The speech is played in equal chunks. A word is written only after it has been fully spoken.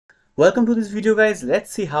Welcome to this video, guys. Let's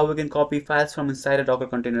see how we can copy files from inside a Docker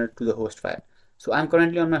container to the host file. So I'm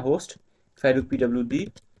currently on my host. If I do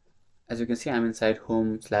pwd, as you can see, I'm inside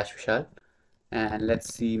home/vishal, and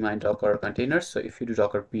let's see my Docker containers. So if you do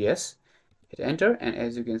docker ps, hit enter, and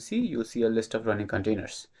as you can see, you'll see a list of running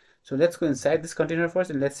containers. So let's go inside this container first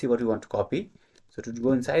and let's see what we want to copy. So to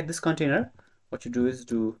go inside this container, what you do is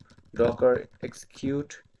do docker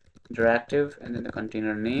execute interactive and then the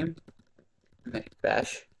container name and then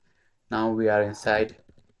bash. Now we are inside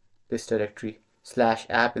this directory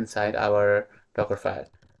 /app inside our Docker file.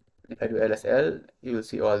 If I do lsl, you will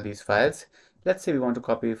see all these files. Let's say we want to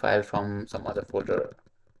copy a file from some other folder.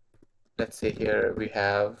 Let's say here we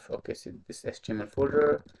have, okay, so this HTML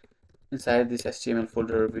folder. Inside this HTML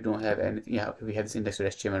folder, we don't have anything. Yeah, okay, we have this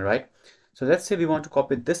index.html, right? So let's say we want to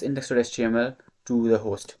copy this index.html to the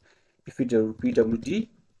host. If we do pwd,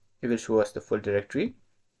 it will show us the full directory.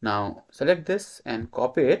 Now select this and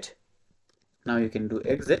copy it. Now you can do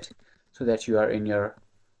exit so that you are in your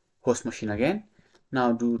host machine again.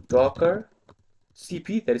 Now do docker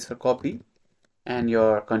cp, that is for copy, and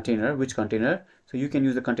your container, which container. So you can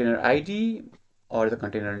use the container ID or the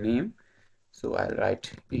container name. So I'll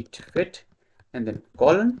write it fit and then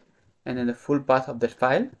colon and then the full path of that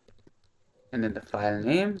file and then the file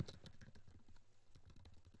name,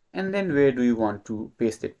 and then where do you want to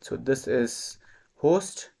paste it. So this is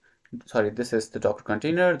this is the Docker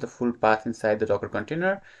container, the full path inside the Docker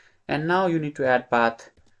container, and now you need to add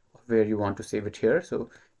path of where you want to save it here. So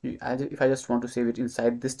if I just want to save it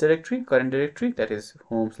inside this directory, current directory, that is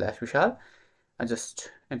home/vishal, I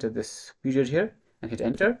just enter this period here and hit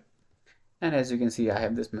enter, and as you can see, I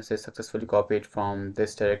have this message successfully copied from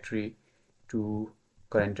this directory to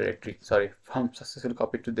current directory, from successfully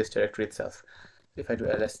copied to this directory itself. If I do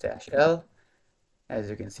ls-l, as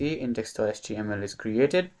you can see, index.html is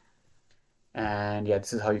created. And yeah,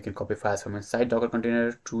 this is how you can copy files from inside Docker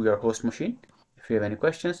container to your host machine. If you have any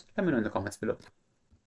questions, let me know in the comments below.